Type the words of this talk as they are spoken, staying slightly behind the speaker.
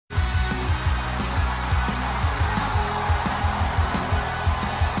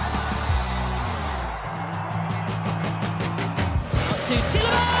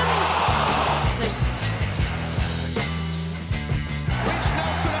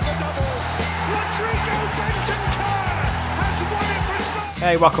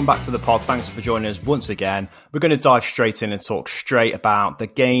Hey, welcome back to the pod. Thanks for joining us once again. We're going to dive straight in and talk straight about the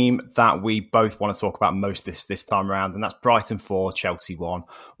game that we both want to talk about most this time around, and that's Brighton 4, Chelsea 1.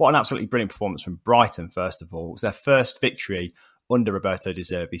 What an absolutely brilliant performance from Brighton, first of all. It was their first victory under Roberto De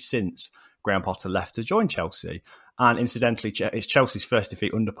Zerbi since Graham Potter left to join Chelsea. And incidentally, it's Chelsea's first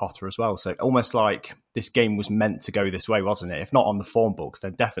defeat under Potter as well. So almost like this game was meant to go this way, wasn't it? If not on the form books,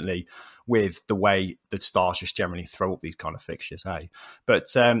 then definitely with the way that Stars just generally throw up these kind of fixtures, hey? But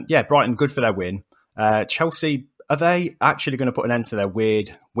Brighton, good for their win. Chelsea, are they actually going to put an end to their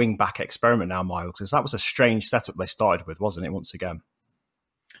weird wing-back experiment now, Myles? Because that was a strange setup they started with, wasn't it, once again?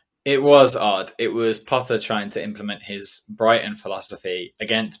 It was odd. It was Potter trying to implement his Brighton philosophy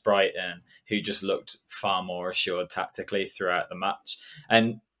against Brighton, who just looked far more assured tactically throughout the match.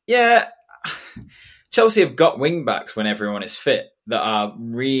 And yeah, Chelsea have got wing-backs when everyone is fit that are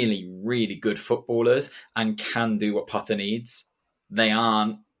really, really good footballers and can do what Potter needs. They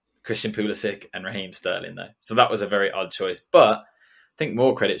aren't Christian Pulisic and Raheem Sterling, though. So that was a very odd choice. But I think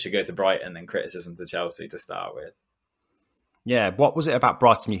more credit should go to Brighton than criticism to Chelsea to start with. Yeah, what was it about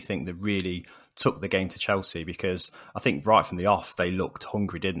Brighton you think that really took the game to Chelsea? Because I think right from the off, they looked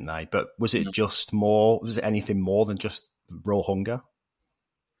hungry, didn't they? But was it was it anything more than just raw hunger?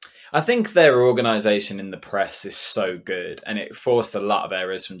 I think their organisation in the press is so good, and it forced a lot of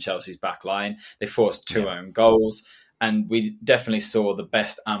errors from Chelsea's back line. They forced two own goals, and we definitely saw the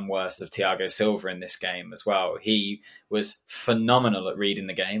best and worst of Thiago Silva in this game as well. He was phenomenal at reading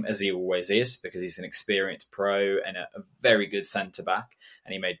the game, as he always is, because he's an experienced pro and a very good centre-back.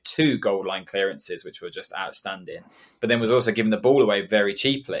 And he made 2 goal line clearances, which were just outstanding. But then was also giving the ball away very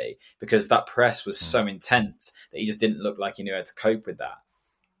cheaply because that press was so intense that he just didn't look like he knew how to cope with that.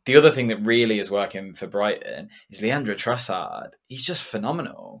 The other thing that really is working for Brighton is Leandro Trossard. He's just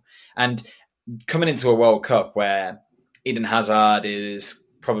phenomenal. And coming into a World Cup where Eden Hazard is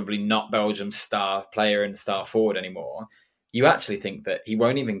probably not Belgium's star player and star forward anymore, you actually think that he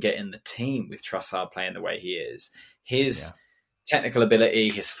won't even get in the team with Trossard playing the way he is. His technical ability,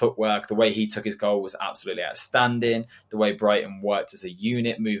 his footwork, the way he took his goal was absolutely outstanding. The way Brighton worked as a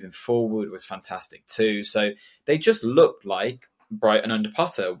unit moving forward was fantastic too. So they just looked like Brighton under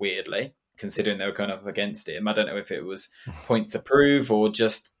Potter, weirdly, considering they were going up against him. I don't know if it was point to prove or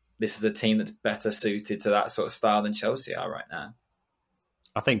just this is a team that's better suited to that sort of style than Chelsea are right now.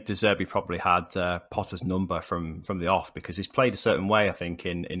 I think De Zerbi probably had Potter's number from the off because he's played a certain way, I think,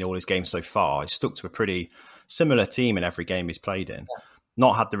 in all his games so far. He's stuck to a pretty similar team in every game he's played in.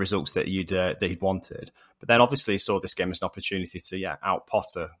 Not had the results that he'd wanted. But then obviously he saw this game as an opportunity to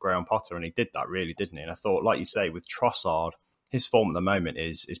out-Potter, Graham Potter, and he did that really, didn't he? And I thought, like you say, with Trossard, his form at the moment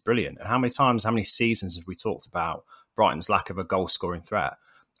is brilliant. And how many seasons have we talked about Brighton's lack of a goal-scoring threat?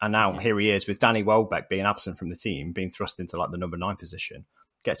 And now here he is with Danny Welbeck being absent from the team, being thrust into like the number 9 position.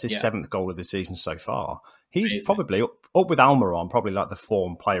 Gets his 7th goal of the season so far. He's probably up with Almiron, probably like the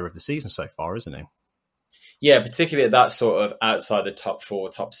form player of the season so far, isn't he? Yeah, particularly at that sort of outside the top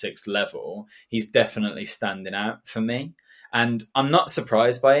 4, top 6 level, he's definitely standing out for me. And I'm not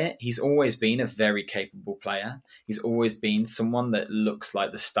surprised by it. He's always been a very capable player. He's always been someone that looks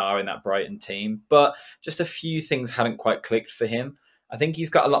like the star in that Brighton team. But just a few things hadn't quite clicked for him. I think he's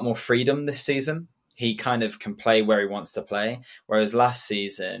got a lot more freedom this season. He kind of can play where he wants to play. Whereas last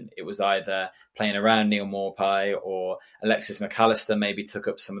season, it was either playing around Neil Maupay or Alexis McAllister maybe took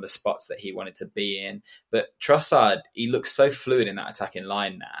up some of the spots that he wanted to be in. But Trossard, he looks so fluid in that attacking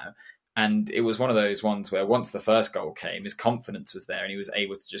line now. And it was one of those ones where once the first goal came, his confidence was there and he was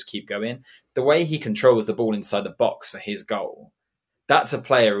able to just keep going. The way he controls the ball inside the box for his goal, that's a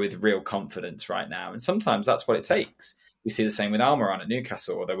player with real confidence right now. And sometimes that's what it takes. We see the same with Almiron at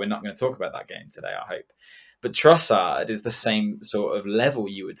Newcastle, although we're not going to talk about that game today, I hope. But Trossard is the same sort of level,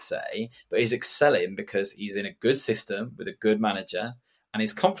 you would say, but he's excelling because he's in a good system with a good manager and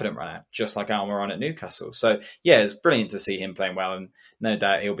he's confident right now, just like Almiron at Newcastle. So, yeah, it's brilliant to see him playing well and no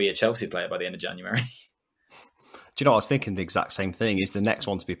doubt he'll be a Chelsea player by the end of January. Do you know what I was thinking? The exact same thing. Is the next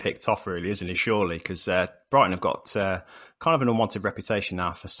one to be picked off, really, isn't he? Surely, because Brighton have got kind of an unwanted reputation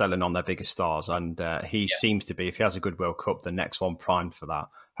now for selling on their biggest stars, and he seems to be, if he has a good World Cup, the next one primed for that.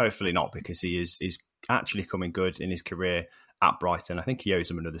 Hopefully not, because he is actually coming good in his career at Brighton. I think he owes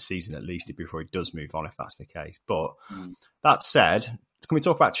him another season at least before he does move on, if that's the case. But that said, can we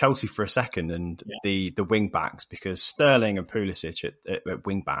talk about Chelsea for a second and the wing backs? Because Sterling and Pulisic at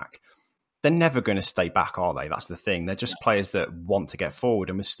wing back, they're never going to stay back, are they? That's the thing. They're just players that want to get forward.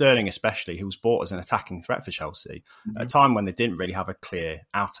 And with Sterling especially, who was bought as an attacking threat for Chelsea at a time when they didn't really have a clear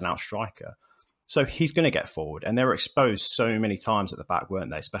out-and-out striker. So he's going to get forward. And they were exposed so many times at the back,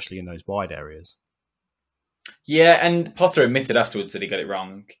 weren't they? Especially in those wide areas. Yeah, and Potter admitted afterwards that he got it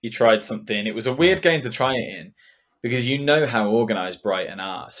wrong. He tried something. It was a weird game to try it in because you know how organised Brighton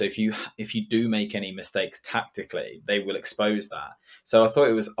are. So if you do make any mistakes tactically, they will expose that. So I thought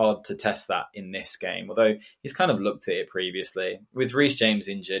it was odd to test that in this game, although he's kind of looked at it previously. With Reece James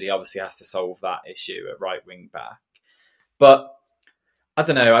injured, he obviously has to solve that issue at right wing back. But I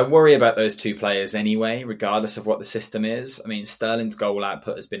don't know. I worry about those two players anyway, regardless of what the system is. I mean, Sterling's goal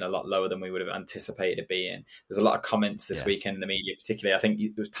output has been a lot lower than we would have anticipated it being. There's a lot of comments this weekend in the media, particularly. I think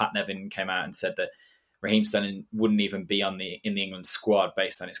it was Pat Nevin came out and said that Raheem Sterling wouldn't even be in the England squad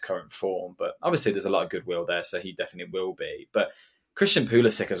based on his current form. But obviously, there's a lot of goodwill there, so he definitely will be. But Christian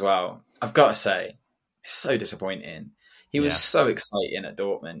Pulisic as well, I've got to say, it's so disappointing. He was so exciting at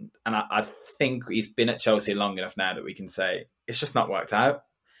Dortmund, and I think he's been at Chelsea long enough now that we can say it's just not worked out.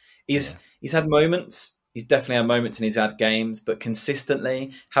 He's had moments. He's definitely had moments and he's had games, but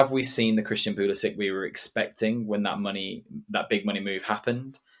consistently, have we seen the Christian Pulisic we were expecting when that big money move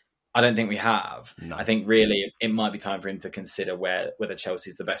happened? I don't think we have. No. I think really it might be time for him to consider whether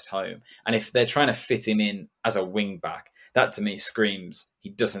Chelsea's the best home. And if they're trying to fit him in as a wing back, that to me screams he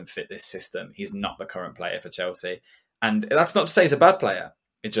doesn't fit this system. He's not the current player for Chelsea. And that's not to say he's a bad player.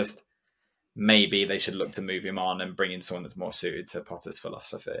 It just, maybe they should look to move him on and bring in someone that's more suited to Potter's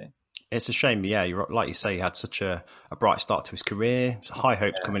philosophy. It's a shame, yeah. Like you say, he had such a bright start to his career. It's high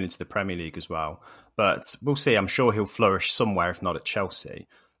hopes coming into the Premier League as well. But we'll see. I'm sure he'll flourish somewhere, if not at Chelsea.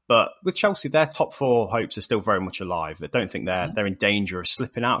 But with Chelsea, their top four hopes are still very much alive. I don't think they're in danger of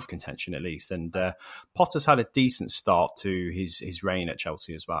slipping out of contention, at least. And Potter's had a decent start to his reign at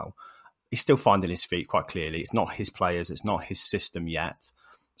Chelsea as well. He's still finding his feet quite clearly. It's not his players. It's not his system yet.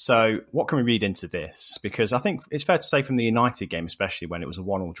 So what can we read into this? Because I think it's fair to say from the United game, especially when it was a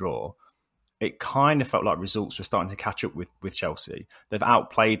 1-1 draw, it kind of felt like results were starting to catch up with Chelsea. They've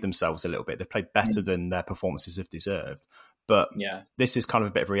outplayed themselves a little bit. They've played better than their performances have deserved. But this is kind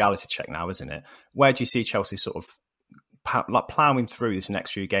of a bit of a reality check now, isn't it? Where do you see Chelsea sort of ploughing through these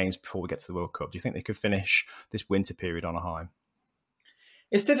next few games before we get to the World Cup? Do you think they could finish this winter period on a high?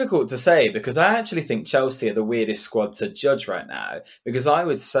 It's difficult to say because I actually think Chelsea are the weirdest squad to judge right now, because I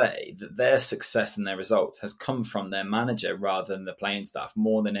would say that their success and their results has come from their manager rather than the playing staff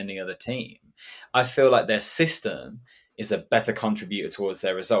more than any other team. I feel like their system is a better contributor towards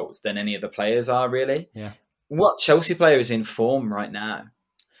their results than any of the players are, really. Yeah. What Chelsea player is in form right now?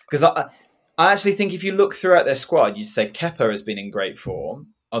 Because I actually think if you look throughout their squad, you'd say Kepa has been in great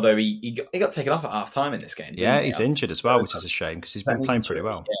form. Although he got taken off at half-time in this game. Yeah, he's injured as well, which is a shame because he's been playing pretty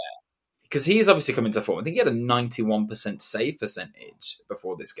well. Yeah, because he's obviously come into form. I think he had a 91% save percentage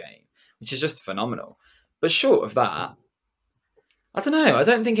before this game, which is just phenomenal. But short of that, I don't know. I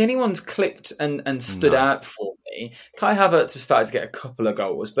don't think anyone's clicked and stood out for me. Kai Havertz has started to get a couple of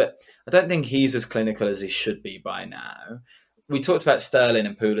goals, but I don't think he's as clinical as he should be by now. We talked about Sterling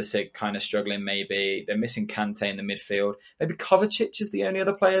and Pulisic kind of struggling maybe. They're missing Kante in the midfield. Maybe Kovacic is the only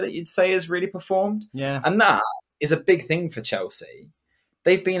other player that you'd say has really performed. Yeah. And that is a big thing for Chelsea.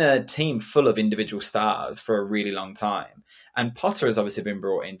 They've been a team full of individual stars for a really long time. And Potter has obviously been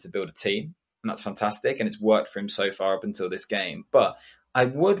brought in to build a team. And that's fantastic. And it's worked for him so far up until this game. But I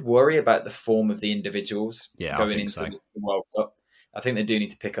would worry about the form of the individuals going into the World Cup. I think they do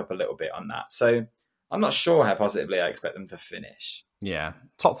need to pick up a little bit on that. So I'm not sure how positively I expect them to finish. Yeah.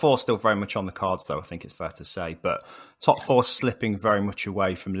 Top four still very much on the cards, though, I think it's fair to say. But top four slipping very much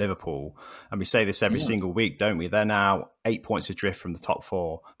away from Liverpool. And we say this every single week, don't we? They're now 8 points adrift from the top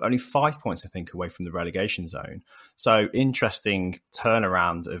four, but only 5 points, I think, away from the relegation zone. So interesting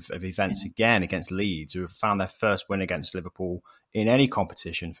turnaround of events again against Leeds, who have found their first win against Liverpool in any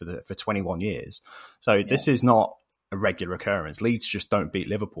competition for 21 years. So this is not a regular occurrence. Leeds just don't beat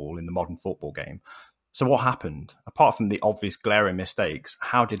Liverpool in the modern football game. So what happened? Apart from the obvious glaring mistakes,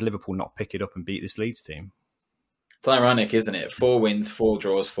 how did Liverpool not pick it up and beat this Leeds team? It's ironic, isn't it? 4 wins, 4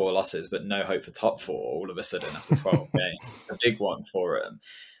 draws, 4 losses, but no hope for top 4 all of a sudden after 12 games. A big one for them.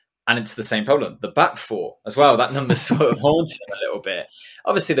 And it's the same problem. The back 4 as well. That number's sort of haunted them a little bit.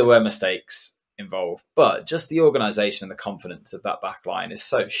 Obviously, there were mistakes involved, but just the organisation and the confidence of that back line is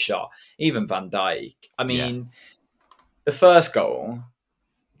so shot. Even Van Dijk. I mean, the first goal,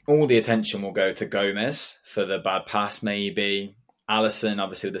 all the attention will go to Gomez for the bad pass, maybe. Alisson,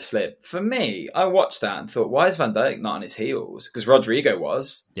 obviously, with the slip. For me, I watched that and thought, why is Van Dijk not on his heels? Because Rodrigo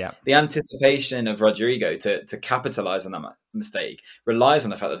was. Yeah. The anticipation of Rodrigo to capitalise on that mistake relies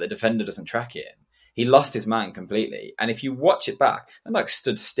on the fact that the defender doesn't track him. He lost his man completely. And if you watch it back, Van Dijk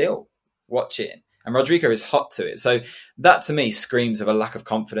stood still watching. And Rodrigo is hot to it. So that, to me, screams of a lack of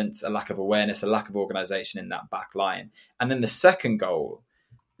confidence, a lack of awareness, a lack of organisation in that back line. And then the second goal,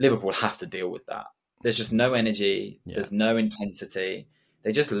 Liverpool have to deal with that. There's just no energy. Yeah. There's no intensity.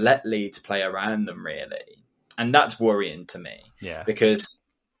 They just let Leeds play around them, really. And that's worrying to me. Yeah. Because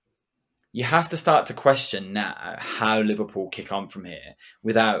you have to start to question now how Liverpool kick on from here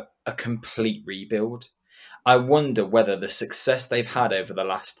without a complete rebuild. I wonder whether the success they've had over the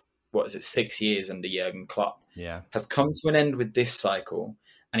last, 6 years under Jurgen Klopp has come to an end with this cycle,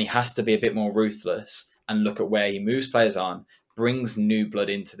 and he has to be a bit more ruthless and look at where he moves players on, brings new blood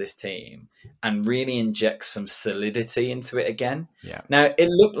into this team, and really injects some solidity into it again. Yeah. Now, it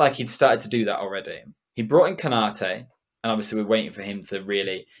looked like he'd started to do that already. He brought in Konate, and obviously we're waiting for him to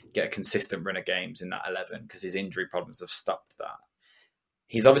really get a consistent run of games in that 11 because his injury problems have stopped that.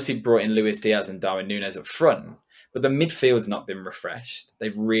 He's obviously brought in Luis Diaz and Darwin Núñez up front, but the midfield's not been refreshed.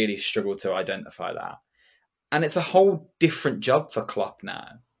 They've really struggled to identify that. And it's a whole different job for Klopp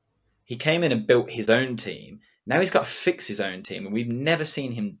now. He came in and built his own team. Now he's got to fix his own team, and we've never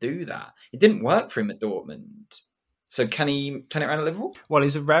seen him do that. It didn't work for him at Dortmund. So can he turn it around at Liverpool? Well,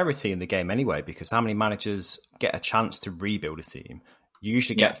 he's a rarity in the game anyway, because how many managers get a chance to rebuild a team? You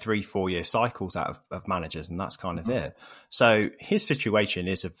usually get 3-4 year cycles out of managers, and that's kind of it. So his situation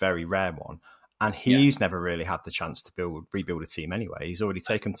is a very rare one, and he's never really had the chance to rebuild a team anyway. He's already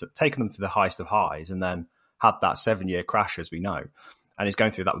taken them to the highest of highs and then had that 7-year crash, as we know, and he's going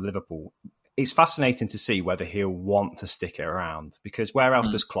through that with Liverpool. It's fascinating to see whether he'll want to stick it around, because where else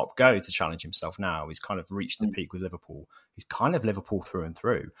does Klopp go to challenge himself now? He's kind of reached the peak with Liverpool. He's kind of Liverpool through and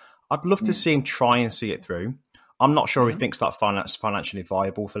through. I'd love to see him try and see it through. I'm not sure he thinks that that's financially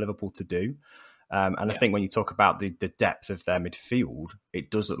viable for Liverpool to do. And I think when you talk about the depth of their midfield,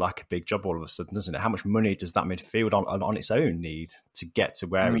 it does look like a big job all of a sudden, doesn't it? How much money does that midfield on its own need to get to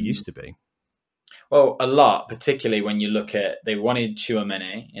where it used to be? Well, a lot, particularly when you look at, they wanted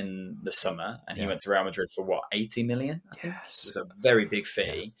Tchouaméni in the summer, and he went to Real Madrid for 80 million? Yes. It was a very big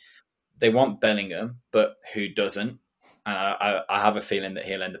fee. They want Bellingham, but who doesn't? And I have a feeling that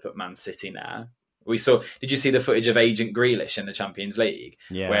he'll end up at Man City now. Did you see the footage of Agent Grealish in the Champions League?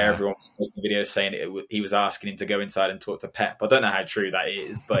 Yeah. Where everyone was posting videos saying he was asking him to go inside and talk to Pep. I don't know how true that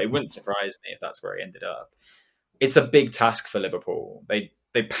is, but it wouldn't surprise me if that's where he ended up. It's a big task for Liverpool.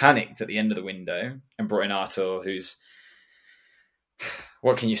 They panicked at the end of the window and brought in Artur, who's...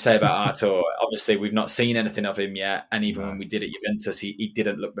 What can you say about Artur? Obviously, we've not seen anything of him yet, and even when we did at Juventus, he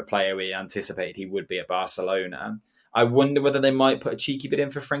didn't look the player we anticipated he would be at Barcelona. I wonder whether they might put a cheeky bid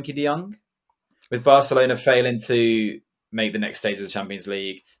in for Frenkie de Jong. With Barcelona failing to make the next stage of the Champions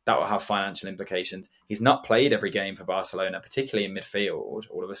League, that will have financial implications. He's not played every game for Barcelona, particularly in midfield,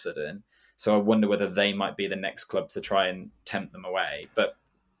 all of a sudden. So I wonder whether they might be the next club to try and tempt them away. But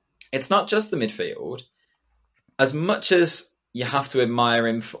it's not just the midfield. As much as you have to admire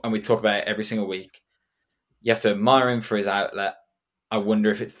him, and we talk about it every single week, you have to admire him for his outlet. I wonder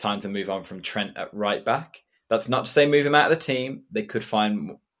if it's time to move on from Trent at right back. That's not to say move him out of the team. They could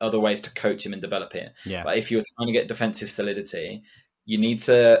find other ways to coach him and develop him. Yeah. But if you're trying to get defensive solidity, you need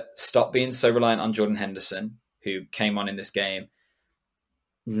to stop being so reliant on Jordan Henderson, who came on in this game,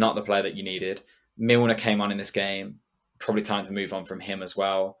 not the player that you needed. Milner came on in this game, probably time to move on from him as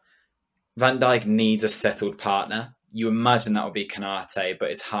well. Van Dijk needs a settled partner. You imagine that would be Konate, but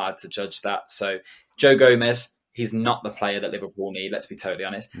it's hard to judge that. So Joe Gomez, he's not the player that Liverpool need, let's be totally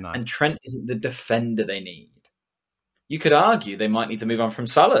honest. No. And Trent isn't the defender they need. You could argue they might need to move on from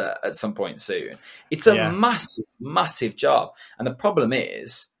Salah at some point soon. It's a massive, massive job. And the problem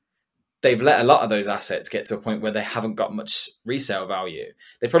is they've let a lot of those assets get to a point where they haven't got much resale value.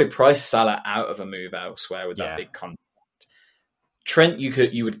 They probably priced Salah out of a move elsewhere with that big contract. Trent,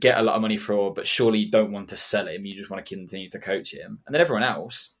 you would get a lot of money for, but surely you don't want to sell him. You just want to continue to coach him. And then everyone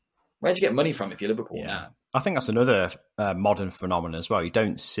else, where'd you get money from if you're Liverpool now? I think that's another modern phenomenon as well. You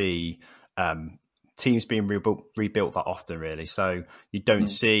don't see teams being rebuilt that often, really. So you don't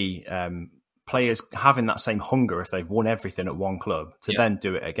see players having that same hunger if they've won everything at one club to then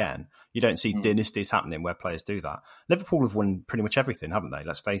do it again. You don't see dynasties happening where players do that. Liverpool have won pretty much everything, haven't they?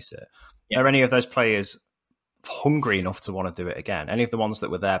 Let's face it. Are any of those players hungry enough to want to do it again? Any of the ones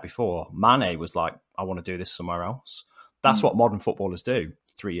that were there before? Mane was like, I want to do this somewhere else. That's what modern footballers do.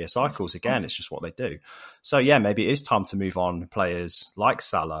 3-year cycles again. It's just what they do. So maybe it is time to move on players like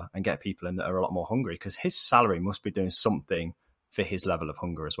Salah and get people in that are a lot more hungry, because his salary must be doing something for his level of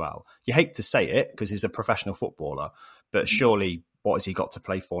hunger as well. You hate to say it because he's a professional footballer, but surely what has he got to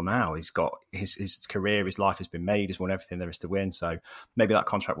play for now? He's got his career, his life has been made, he's won everything there is to win. So maybe that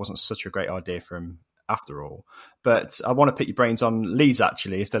contract wasn't such a great idea for him after all. But I want to pick your brains on Leeds,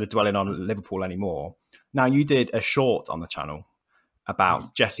 actually, instead of dwelling on Liverpool anymore. Now, you did a short on the channel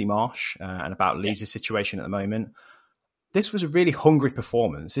about Jesse Marsch and about Leeds' situation at the moment. this was a really hungry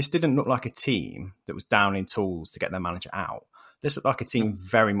performance. This didn't look like a team that was down in tools to get their manager out. This looked like a team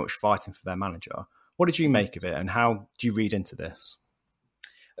very much fighting for their manager. What did you make of it, and how do you read into this?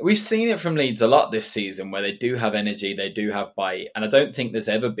 We've seen it from Leeds a lot this season, where they do have energy, they do have bite, and I don't think there's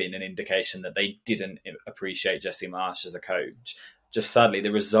ever been an indication that they didn't appreciate Jesse Marsch as a coach. Just sadly,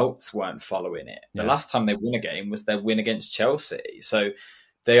 the results weren't following it. The last time they won a game was their win against Chelsea. So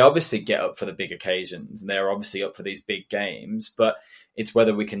they obviously get up for the big occasions, and they're obviously up for these big games, but it's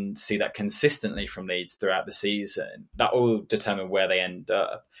whether we can see that consistently from Leeds throughout the season. That will determine where they end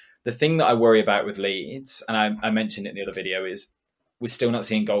up. The thing that I worry about with Leeds, and I mentioned it in the other video, is we're still not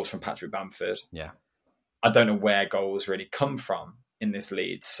seeing goals from Patrick Bamford. Yeah. I don't know where goals really come from in this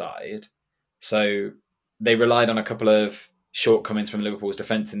Leeds side. So they relied on a couple of shortcomings from Liverpool's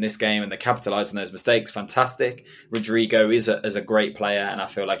defence in this game, and they capitalised on those mistakes. Fantastic. Rodrigo is a great player, and I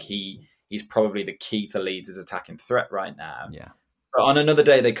feel like he's probably the key to Leeds' attacking threat right now. Yeah. But on another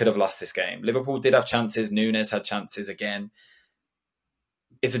day, they could have lost this game. Liverpool did have chances. Nunes had chances again.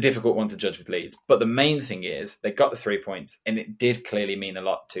 It's a difficult one to judge with Leeds. But the main thing is they got the 3 points, and it did clearly mean a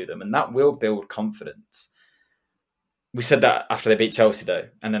lot to them. And that will build confidence. We said that after they beat Chelsea, though,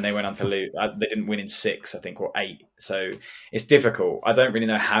 and then they went on to lose. They didn't win in 6, I think, or 8. So it's difficult. I don't really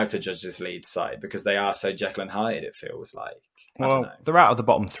know how to judge this Leeds side because they are so Jekyll and Hyde, it feels like. Well, they're out of the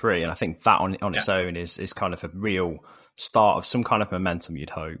bottom 3, and I think that on its own is kind of a real start of some kind of momentum, you'd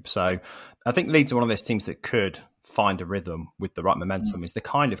hope. So I think Leeds are one of those teams that could find a rhythm with the right momentum. Is the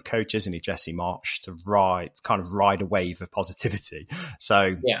kind of coach, isn't he, Jesse Marsch, to ride a wave of positivity.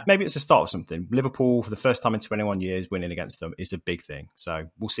 So maybe it's the start of something. Liverpool, for the first time in 21 years, winning against them is a big thing. So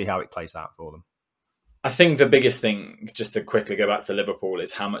we'll see how it plays out for them. I think the biggest thing, just to quickly go back to Liverpool,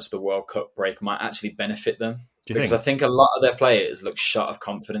 is how much the World Cup break might actually benefit them. Because I think a lot of their players look shot of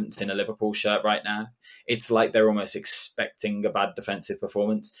confidence in a Liverpool shirt right now. It's like they're almost expecting a bad defensive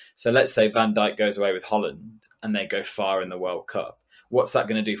performance. So let's say Van Dijk goes away with Holland and they go far in the World Cup. What's that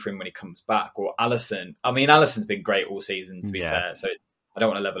going to do for him when he comes back? Or Alisson. I mean, Alisson's been great all season, to be fair. So I don't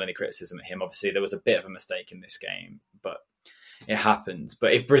want to level any criticism at him. Obviously, there was a bit of a mistake in this game, but it happens.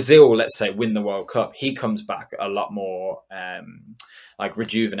 But if Brazil, let's say, win the World Cup, he comes back a lot more like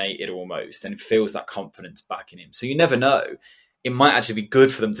rejuvenated almost and feels that confidence back in him. So you never know. It might actually be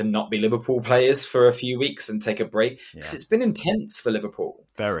good for them to not be Liverpool players for a few weeks and take a break because it's been intense for Liverpool.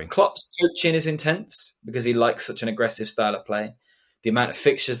 Very. Klopp's coaching is intense because he likes such an aggressive style of play. The amount of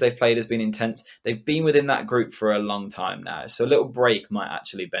fixtures they've played has been intense. They've been within that group for a long time now. So a little break might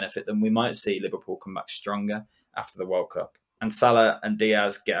actually benefit them. We might see Liverpool come back stronger after the World Cup. And Salah and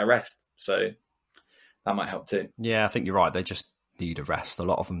Diaz get a rest. So that might help too. Yeah, I think you're right. They just need a rest. A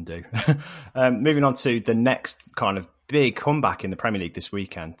lot of them do. Moving on to the next kind of big comeback in the Premier League this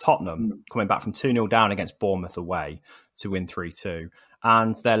weekend. Tottenham coming back from 2-0 down against Bournemouth away to win 3-2.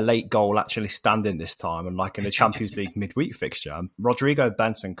 And their late goal actually standing this time, unlike in the Champions League midweek fixture. Rodrigo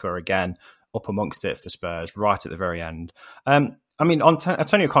Bentancur again up amongst it for Spurs right at the very end. I mean,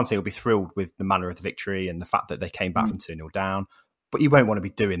 Antonio Conte will be thrilled with the manner of the victory and the fact that they came back from 2-0 down. But he won't want to be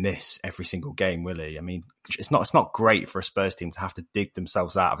doing this every single game, will he? I mean, it's not great for a Spurs team to have to dig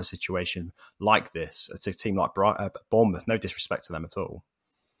themselves out of a situation like this. It's a team like Bournemouth. No disrespect to them at all.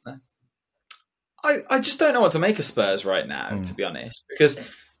 I just don't know what to make of Spurs right now, to be honest, because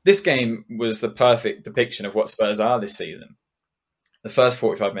this game was the perfect depiction of what Spurs are this season. The first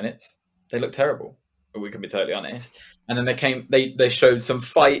 45 minutes, they looked terrible, but we can be totally honest. And then they showed some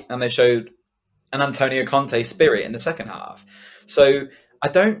fight and they showed an Antonio Conte spirit in the second half. So I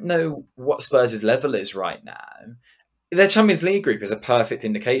don't know what Spurs' level is right now. Their Champions League group is a perfect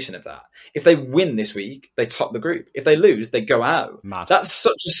indication of that. If they win this week, they top the group. If they lose, they go out. Mad. That's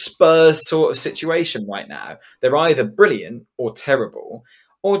such a Spurs sort of situation right now. They're either brilliant or terrible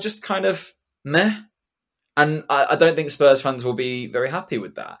or just kind of meh. And I don't think Spurs fans will be very happy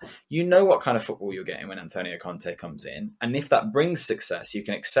with that. You know what kind of football you're getting when Antonio Conte comes in. And if that brings success, you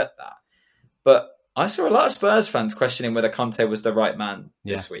can accept that. But I saw a lot of Spurs fans questioning whether Conte was the right man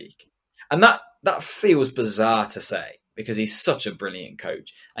this week. And that feels bizarre to say because he's such a brilliant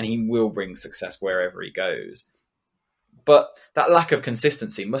coach and he will bring success wherever he goes. But that lack of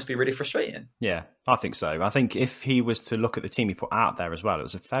consistency must be really frustrating. Yeah, I think so. I think if he was to look at the team he put out there as well, it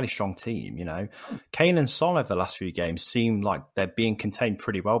was a fairly strong team, you know. Kane and Son over the last few games seem like they're being contained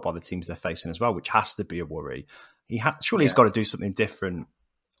pretty well by the teams they're facing as well, which has to be a worry. Surely he's got to do something different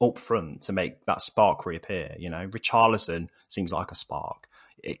up front to make that spark reappear, you know. Richarlison seems like a spark.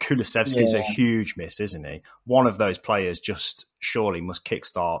 Kulusevski's a huge miss, isn't he? One of those players just surely must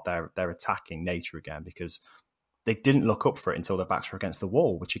kickstart their attacking nature again because they didn't look up for it until their backs were against the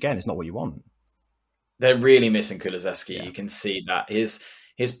wall, which again is not what you want. They're really missing Kulusevski. Yeah. You can see that his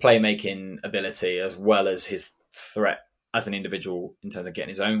playmaking ability, as well as his threat as an individual in terms of getting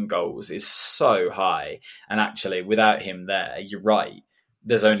his own goals, is so high. And actually, without him there, you're right.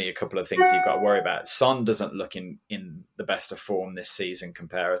 There's only a couple of things you've got to worry about. Son doesn't look in the best of form this season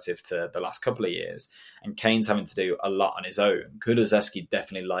comparative to the last couple of years. And Kane's having to do a lot on his own. Kulusevski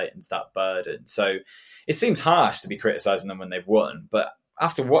definitely lightens that burden. So it seems harsh to be criticising them when they've won. But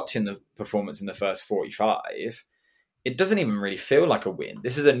after watching the performance in the first 45, it doesn't even really feel like a win.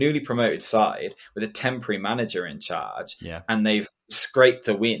 This is a newly promoted side with a temporary manager in charge. Yeah. And they've scraped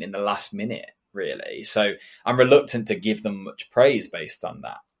a win in the last minute, really. So I'm reluctant to give them much praise based on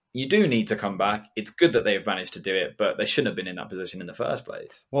that. You do need to come back. It's good that they've managed to do it, but they shouldn't have been in that position in the first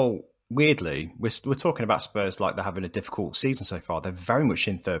place. Well, weirdly, we're talking about Spurs like they're having a difficult season so far. They're very much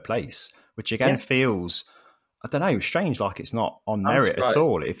in third place, which again feels, I don't know, strange, like it's not on merit at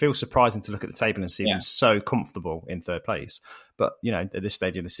all. It feels surprising to look at the table and see them so comfortable in third place. But, you know, at this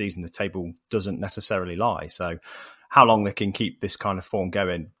stage of the season, the table doesn't necessarily lie. So how long they can keep this kind of form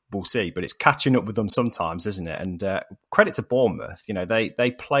going, we'll see. But it's catching up with them sometimes, isn't it? And credit to Bournemouth. You know,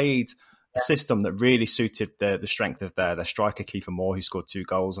 they played a system that really suited the strength of their striker, Kiefer Moore, who scored 2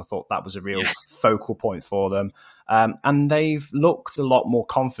 goals. I thought that was a real focal point for them. And they've looked a lot more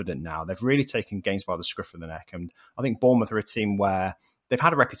confident now. They've really taken games by the scruff of the neck. And I think Bournemouth are a team where they've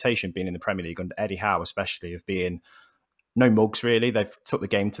had a reputation being in the Premier League, under Eddie Howe especially, of being no mugs, really. They've took the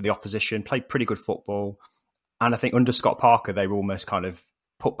game to the opposition, played pretty good football. And I think under Scott Parker, they were almost kind of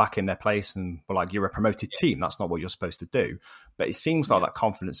put back in their place and were like, you're a promoted team. That's not what you're supposed to do. But it seems like that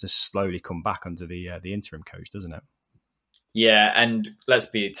confidence has slowly come back under the interim coach, doesn't it? Yeah, and let's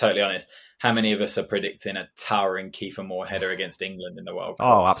be totally honest. How many of us are predicting a towering Kiefer Moore header against England in the World Cup?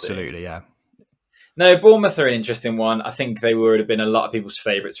 Oh, absolutely, yeah. No, Bournemouth are an interesting one. I think they would have been a lot of people's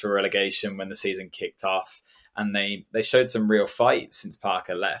favourites for relegation when the season kicked off. And they showed some real fight since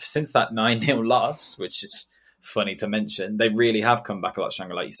Parker left. Since that 9-0 loss, which is funny to mention, they really have come back a lot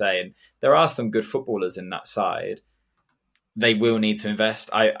stronger, like you say. And there are some good footballers in that side. They will need to invest.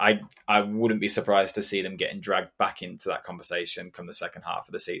 I wouldn't be surprised to see them getting dragged back into that conversation come the second half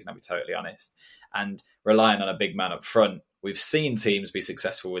of the season, I'll be totally honest. And relying on a big man up front, we've seen teams be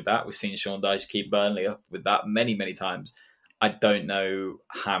successful with that. We've seen Sean Dyche keep Burnley up with that many, many times. I don't know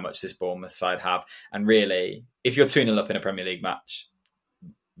how much this Bournemouth side have. And really, if you're 2-0 up in a Premier League match,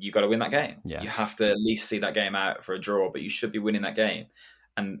 you got to win that game. Yeah. You have to at least see that game out for a draw, but you should be winning that game.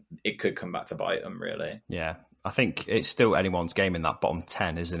 And it could come back to bite them, really. Yeah. I think it's still anyone's game in that bottom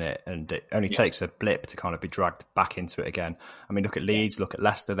 10, isn't it? And it only takes a blip to kind of be dragged back into it again. I mean, look at Leeds, look at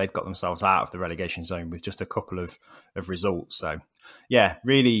Leicester. They've got themselves out of the relegation zone with just a couple of results. So, yeah,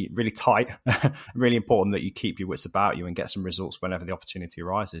 really, really tight. Really important that you keep your wits about you and get some results whenever the opportunity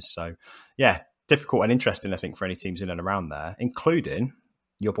arises. So, yeah, difficult and interesting, I think, for any teams in and around there, including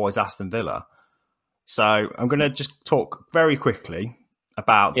your boys Aston Villa. So I'm going to just talk very quickly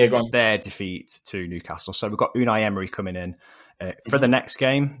about their defeat to Newcastle. So we've got Unai Emery coming in for the next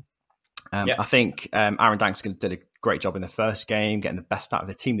game. I think Aaron Danks did a great job in the first game, getting the best out of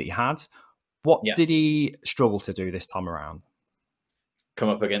the team that he had. What did he struggle to do this time around? Come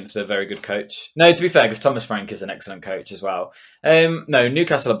up against a very good coach. No, to be fair, because Thomas Frank is an excellent coach as well. No,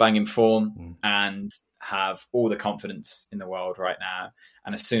 Newcastle are banging form and have all the confidence in the world right now.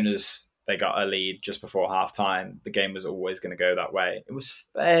 And as soon as they got a lead just before half-time, the game was always going to go that way. It was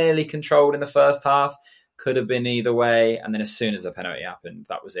fairly controlled in the first half. Could have been either way. And then as soon as the penalty happened,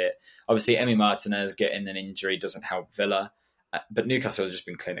 that was it. Obviously, Emi Martinez getting an injury doesn't help Villa. But Newcastle have just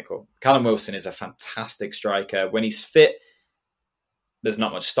been clinical. Callum Wilson is a fantastic striker. When he's fit, there's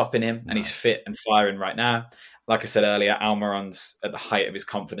not much stopping him. And he's fit and firing right now. Like I said earlier, Almiron's at the height of his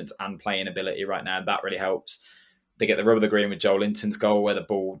confidence and playing ability right now. That really helps. They get the rub of the green with Joel Linton's goal where the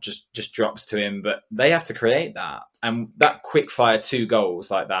ball just drops to him. But they have to create that. And that quick fire 2 goals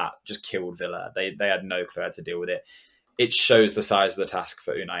like that just killed Villa. They had no clue how to deal with it. It shows the size of the task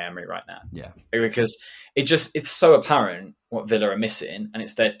for Unai Emery right now. Yeah. Because it's so apparent what Villa are missing, and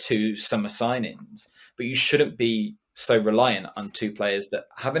it's their 2 summer signings. But you shouldn't be so reliant on 2 players that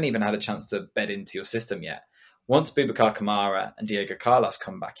haven't even had a chance to bed into your system yet. Once Boubacar Kamara and Diego Carlos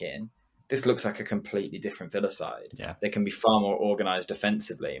come back in, this looks like a completely different Villa side. Yeah. They can be far more organised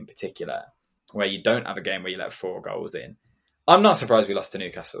defensively in particular, where you don't have a game where you let 4 goals in. I'm not surprised we lost to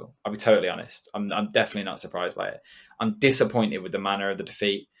Newcastle. I'll be totally honest. I'm definitely not surprised by it. I'm disappointed with the manner of the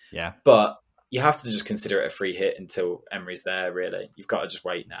defeat. Yeah. But you have to just consider it a free hit until Emery's there, really. You've got to just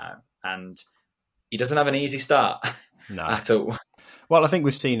wait now. And he doesn't have an easy start at all. Well, I think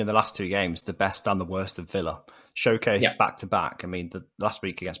we've seen in the last two games the best and the worst of Villa showcased back to back. I mean, the last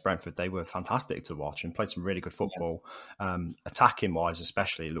week against Brentford, they were fantastic to watch and played some really good football. Attacking wise,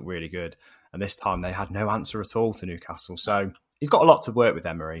 especially, looked really good. And this time they had no answer at all to Newcastle. So he's got a lot to work with,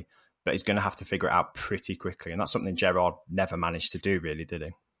 Emery, but he's going to have to figure it out pretty quickly. And that's something Gerrard never managed to do, really, did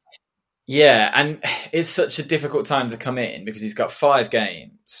he? Yeah, and it's such a difficult time to come in because he's got 5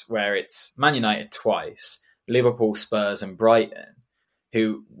 games where it's Man United twice, Liverpool, Spurs and Brighton,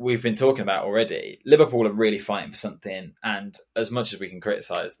 who we've been talking about already. Liverpool are really fighting for something, and as much as we can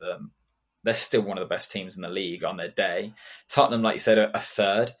criticise them, they're still one of the best teams in the league on their day. Tottenham, like you said, are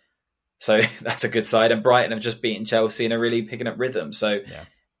 3rd, so that's a good side. And Brighton have just beaten Chelsea and are really picking up rhythm. So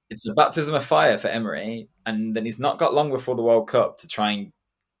it's a baptism of fire for Emery, and then he's not got long before the World Cup to try and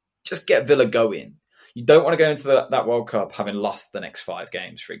just get Villa going. You don't want to go into that World Cup having lost the next 5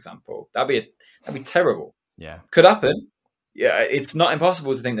 games, for example. That'd be terrible. Yeah, could happen. Yeah, it's not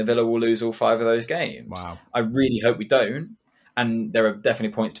impossible to think that Villa will lose all 5 of those games. Wow. I really hope we don't. And there are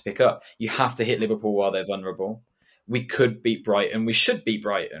definitely points to pick up. You have to hit Liverpool while they're vulnerable. We could beat Brighton. We should beat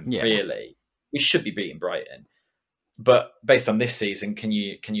Brighton, really. We should be beating Brighton. But based on this season, can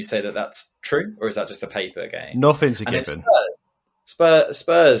you say that that's true? Or is that just a paper game? Nothing's a given.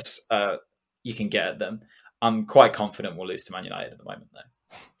 Spurs, you can get at them. I'm quite confident we'll lose to Man United at the moment,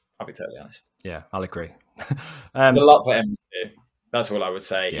 though. I'll be totally honest. Yeah, I'll agree. There's a lot for Emery to do. That's all I would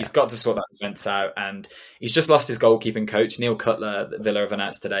say. Yeah. He's got to sort that defence out, and he's just lost his goalkeeping coach, Neil Cutler. That Villa have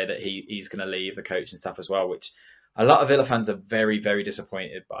announced today that he's going to leave the coaching staff as well, which a lot of Villa fans are very, very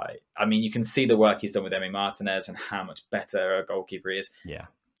disappointed by. I mean, you can see the work he's done with Emi Martinez and how much better a goalkeeper he is. Yeah.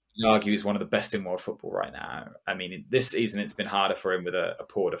 You argue he's one of the best in world football right now. I mean, this season it's been harder for him with a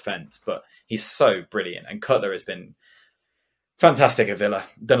poor defence, but he's so brilliant. And Cutler has been fantastic at Villa,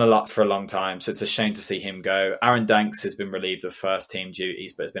 done a lot for a long time, so it's a shame to see him go. Aaron Danks has been relieved of first-team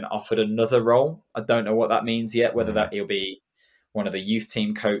duties, but has been offered another role. I don't know what that means yet, whether that he'll be one of the youth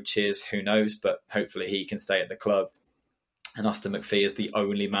team coaches, who knows, but hopefully he can stay at the club. And Austin McPhee is the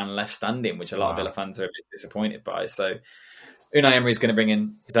only man left standing, which a lot of Villa fans are a bit disappointed by. So Unai Emery is going to bring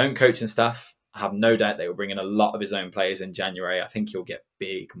in his own coaching staff. I have no doubt they will bring in a lot of his own players in January. I think he'll get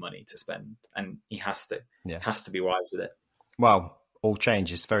big money to spend, and he has to. Yeah. Has to be wise with it. Well, all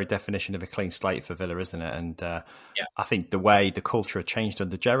change is the very definition of a clean slate for Villa, isn't it? And I think the way the culture had changed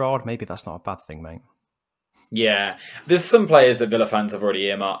under Gerrard, maybe that's not a bad thing, mate. Yeah, there's some players that Villa fans have already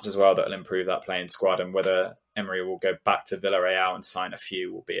earmarked as well that will improve that playing squad, and whether Emery will go back to Villarreal and sign a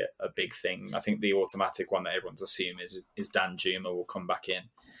few will be a big thing. I think the automatic one that everyone's assuming is Dan Juma will come back in,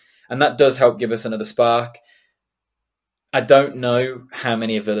 and that does help give us another spark. I don't know how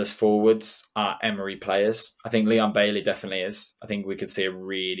many of Villa's forwards are Emery players. I think Leon Bailey definitely is. I think we could see a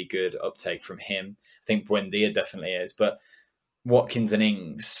really good uptake from him. I think Buendia definitely is. But Watkins and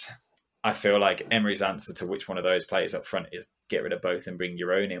Ings, I feel like Emery's answer to which one of those players up front is get rid of both and bring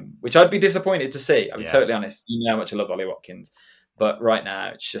your own in, which I'd be disappointed to see. I'll be totally honest. You know how much I love Ollie Watkins. But right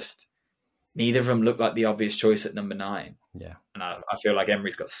now, it's just neither of them look like the obvious choice at number 9. Yeah. And I feel like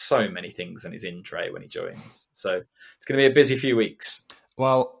Emery's got so many things in his in tray when he joins. So it's going to be a busy few weeks.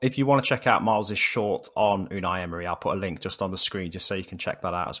 Well, if you want to check out Myles' short on Unai Emery, I'll put a link just on the screen just so you can check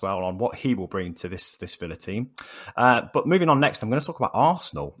that out as well on what he will bring to this Villa team. But moving on next, I'm going to talk about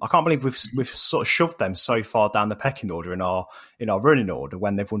Arsenal. I can't believe we've sort of shoved them so far down the pecking order in our running order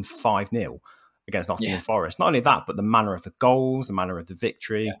when they've won 5-0 against Nottingham Forest. Not only that, but the manner of the goals, the manner of the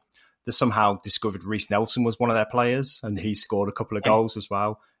victory. Yeah. They somehow discovered Reece Nelson was one of their players, and he scored a couple of goals as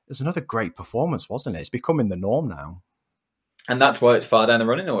well. It was another great performance, wasn't it? It's becoming the norm now. And that's why it's far down the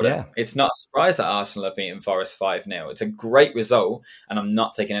running order. Yeah. It's not a surprise that Arsenal have beaten Forest 5-0. It's a great result, and I'm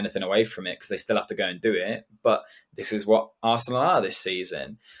not taking anything away from it because they still have to go and do it. But this is what Arsenal are this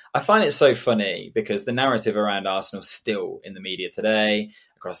season. I find it so funny because the narrative around Arsenal still in the media today,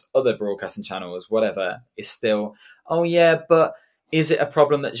 across other broadcasting channels, whatever, is still, oh yeah, but is it a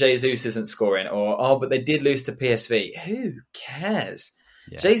problem that Jesus isn't scoring? Or, but they did lose to PSV. Who cares?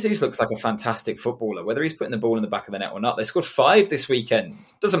 Yeah. Jesus looks like a fantastic footballer, whether he's putting the ball in the back of the net or not. They scored 5 this weekend.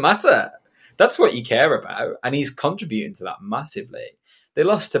 Doesn't matter. That's what you care about. And he's contributing to that massively. They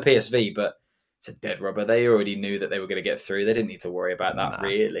lost to PSV, but it's a dead rubber. They already knew that they were going to get through. They didn't need to worry about that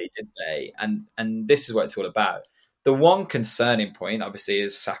really, did they? And this is what it's all about. The one concerning point, obviously,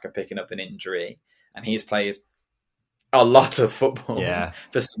 is Saka picking up an injury. And he's played a lot of football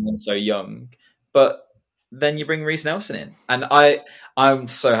for someone so young. But then you bring Reece Nelson in. And I'm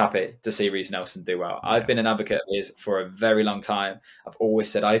so happy to see Reece Nelson do well. I've been an advocate of his for a very long time. I've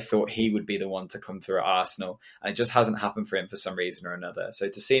always said I thought he would be the one to come through at Arsenal. And it just hasn't happened for him for some reason or another. So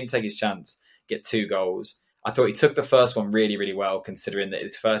to see him take his chance, get 2 goals, I thought he took the first one really, really well, considering that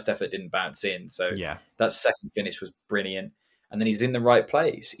his first effort didn't bounce in. So that second finish was brilliant. And then he's in the right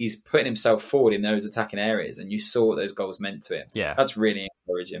place. He's putting himself forward in those attacking areas, and you saw what those goals meant to him. Yeah, that's really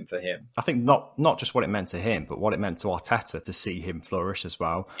encouraging for him. I think not just what it meant to him, but what it meant to Arteta to see him flourish as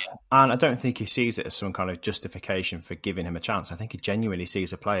well. Yeah. And I don't think he sees it as some kind of justification for giving him a chance. I think he genuinely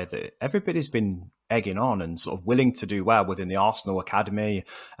sees a player that everybody's been egging on and sort of willing to do well within the Arsenal academy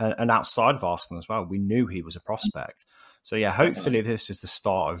and outside of Arsenal as well. We knew he was a prospect. So yeah, hopefully this is the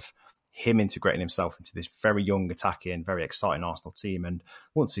start of him integrating himself into this very young attacking, very exciting Arsenal team. And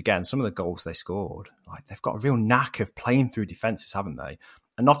once again, some of the goals they scored, like they've got a real knack of playing through defences, haven't they?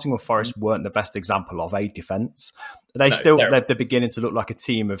 And Nottingham Forest weren't the best example of a defence. They're beginning to look like a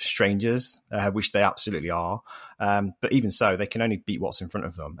team of strangers, which they absolutely are. But even so, they can only beat what's in front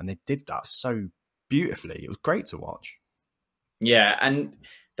of them. And they did that so beautifully. It was great to watch. Yeah, and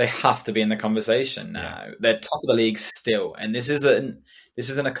they have to be in the conversation now. Yeah. They're top of the league still. And this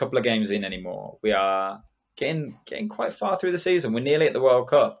isn't a couple of games in anymore. We are getting quite far through the season. We're nearly at the World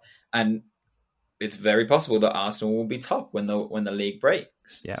Cup, and it's very possible that Arsenal will be top when the league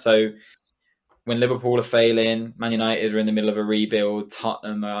breaks. Yeah. So when Liverpool are failing, Man United are in the middle of a rebuild,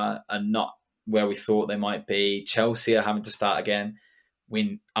 Tottenham are not where we thought they might be, Chelsea are having to start again.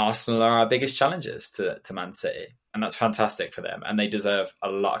 Arsenal are our biggest challengers to Man City. And that's fantastic for them. And they deserve a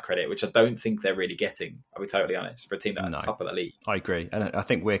lot of credit, which I don't think they're really getting, I'll be totally honest, for a team that's top of the league. I agree. And I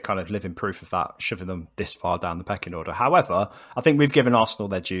think we're kind of living proof of that, shoving them this far down the pecking order. However, I think we've given Arsenal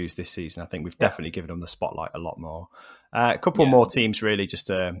their dues this season. I think we've definitely given them the spotlight a lot more. A couple more teams really,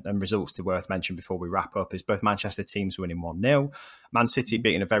 and results to worth mentioning before we wrap up, is both Manchester teams winning 1-0. Man City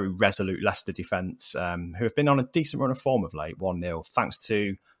beating a very resolute Leicester defence, who have been on a decent run of form of late, 1-0, thanks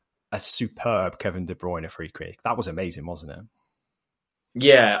to a superb Kevin De Bruyne free kick. That was amazing, wasn't it?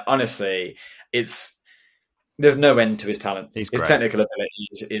 Yeah, honestly, there's no end to his talents. His technical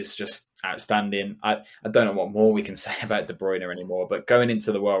ability is just outstanding. I don't know what more we can say about De Bruyne anymore, but going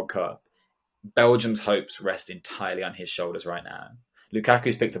into the World Cup, Belgium's hopes rest entirely on his shoulders right now.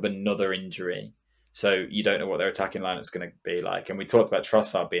 Lukaku's picked up another injury, so you don't know what their attacking lineup's going to be like. And we talked about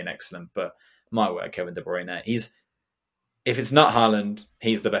Trossard being excellent, but my word, Kevin De Bruyne, if it's not Haaland,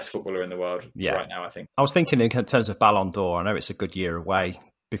 he's the best footballer in the world right now, I think. I was thinking in terms of Ballon d'Or, I know it's a good year away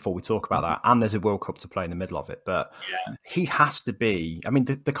before we talk about that, and there's a World Cup to play in the middle of it, but he has to be, I mean,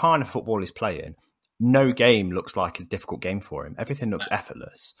 the kind of football he's playing, no game looks like a difficult game for him. Everything looks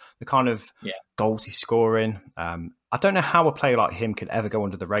effortless. The kind of goals he's scoring, I don't know how a player like him could ever go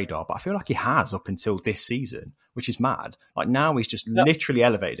under the radar, but I feel like he has up until this season, which is mad. Like now he's just literally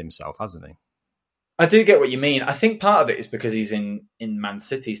elevated himself, hasn't he? I do get what you mean. I think part of it is because he's in Man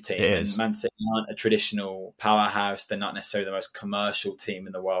City's team. And Man City aren't a traditional powerhouse. They're not necessarily the most commercial team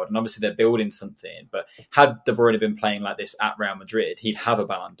in the world. And obviously they're building something. But had De Bruyne been playing like this at Real Madrid, he'd have a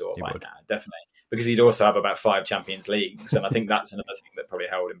Ballon d'Or by now, definitely. Because he'd also have about 5 Champions Leagues. And I think that's another thing that probably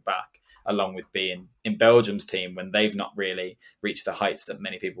held him back, along with being in Belgium's team when they've not really reached the heights that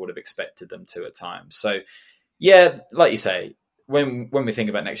many people would have expected them to at times. So, yeah, like you say, when we think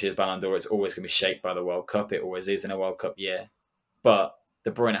about next year's Ballon d'Or, it's always going to be shaped by the World Cup. It always is in a World Cup year. But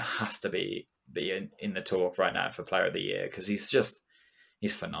De Bruyne has to be in the talk right now for Player of the Year because he's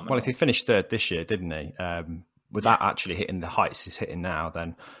phenomenal. Well, if he finished third this year, didn't he? Without actually hitting the heights he's hitting now,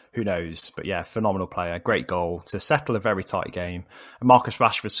 then who knows? But yeah, phenomenal player, great goal to settle a very tight game. And Marcus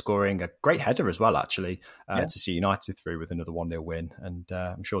Rashford scoring a great header as well, actually, to see United through with another 1-0 win. And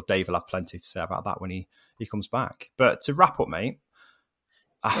I'm sure Dave will have plenty to say about that when he comes back. But to wrap up, mate,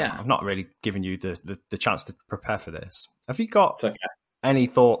 I've not really given you the chance to prepare for this. Have you got any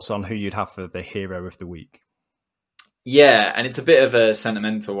thoughts on who you'd have for the hero of the week? Yeah, and it's a bit of a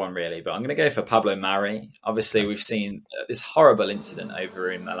sentimental one, really, but I'm going to go for Pablo Mari. Obviously, we've seen this horrible incident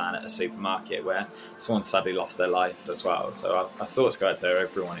over in Milan at a supermarket where someone sadly lost their life as well. So our thoughts go out to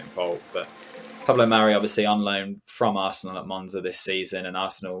everyone involved. But Pablo Mari, obviously on loan from Arsenal at Monza this season, and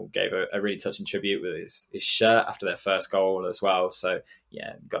Arsenal gave a really touching tribute with his shirt after their first goal as well. So,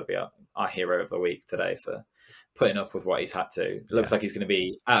 yeah, got to be our hero of the week today for putting up with what he's had to. It looks like he's going to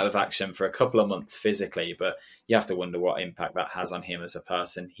be out of action for a couple of months physically, but you have to wonder what impact that has on him as a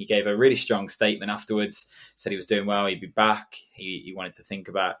person. He gave a really strong statement afterwards, said he was doing well, he'd be back. He wanted to think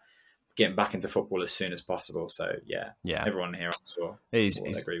about getting back into football as soon as possible. So, everyone here, I'm sure, he's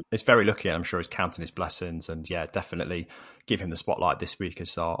very lucky, and I'm sure he's counting his blessings. And, definitely give him the spotlight this week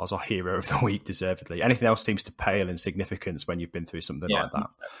as our hero of the week, deservedly. Anything else seems to pale in significance when you've been through something like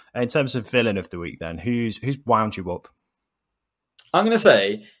that. In terms of villain of the week, then, who's wound you up? I'm going to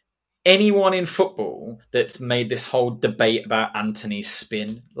say anyone in football that's made this whole debate about Anthony's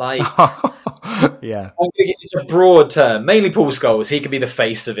spin. Like, Yeah. It's a broad term. Mainly Paul Scholes. He could be the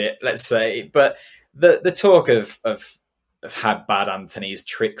face of it, let's say. But the talk of how bad Anthony's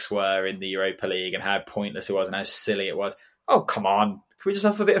tricks were in the Europa League and how pointless it was and how silly it was. Oh, come on. Can we just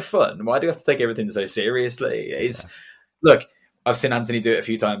have a bit of fun? Why do we have to take everything so seriously? Look, I've seen Anthony do it a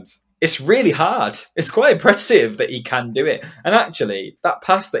few times. It's really hard. It's quite impressive that he can do it. And actually, that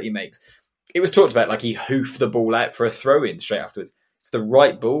pass that he makes, it was talked about like he hoofed the ball out for a throw-in straight afterwards. It's the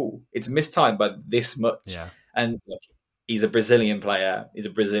right ball. It's mistimed by this much. Yeah. And look, he's a Brazilian player. He's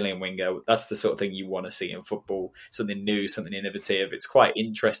a Brazilian winger. That's the sort of thing you want to see in football. Something new, something innovative. It's quite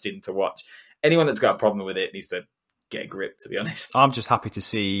interesting to watch. Anyone that's got a problem with it needs to get a grip, to be honest. I'm just happy to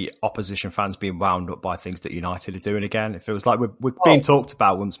see opposition fans being wound up by things that United are doing again. It feels like we're being talked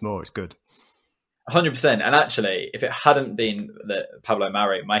about once more. It's good. 100%. And actually, if it hadn't been Pablo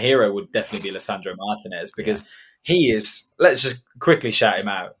Mari, my hero would definitely be Lisandro Martinez, because he is, let's just quickly shout him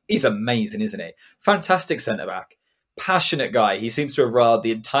out. He's amazing, isn't he? Fantastic centre-back. Passionate guy. He seems to have riled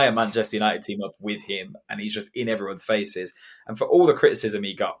the entire Manchester United team up with him, and he's just in everyone's faces. And for all the criticism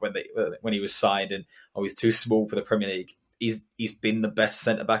he got when he was signed and he's too small for the Premier League, he's been the best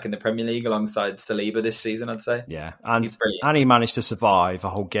centre back in the Premier League alongside Saliba this season, I'd say. Yeah, and he managed to survive a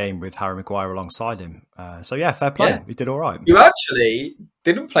whole game with Harry Maguire alongside him. So fair play. Yeah. He did all right. You actually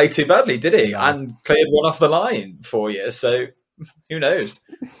didn't play too badly, did he? No. And cleared one off the line for you. So who knows?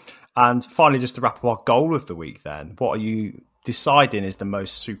 And finally, just to wrap up our goal of the week then, what are you deciding is the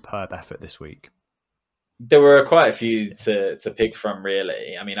most superb effort this week? There were quite a few to pick from,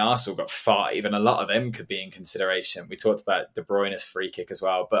 really. I mean, Arsenal got 5, and a lot of them could be in consideration. We talked about De Bruyne's free kick as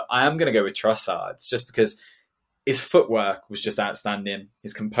well, but I am going to go with Trossard's just because his footwork was just outstanding.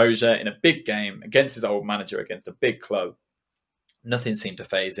 His composure in a big game against his old manager, against a big club, nothing seemed to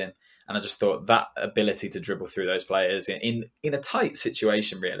faze him. And I just thought that ability to dribble through those players in a tight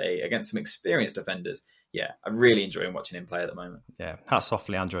situation, really, against some experienced defenders. Yeah, I'm really enjoying watching him play at the moment. Yeah, hats off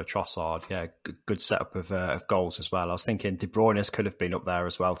Leandro Trossard. Yeah, good setup of goals as well. I was thinking De Bruyne could have been up there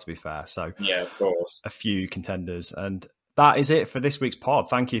as well, to be fair. So yeah, of course. A few contenders. And that is it for this week's pod.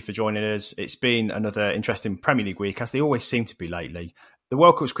 Thank you for joining us. It's been another interesting Premier League week, as they always seem to be lately. The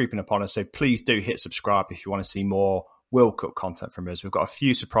World Cup's creeping upon us, so please do hit subscribe if you want to see more World Cup content from us. We've got a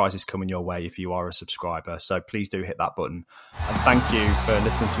few surprises coming your way if you are a subscriber, so please do hit that button. And thank you for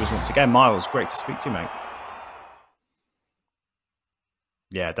listening to us once again. Myles, great to speak to you, mate.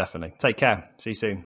 Yeah, definitely. Take care. See you soon.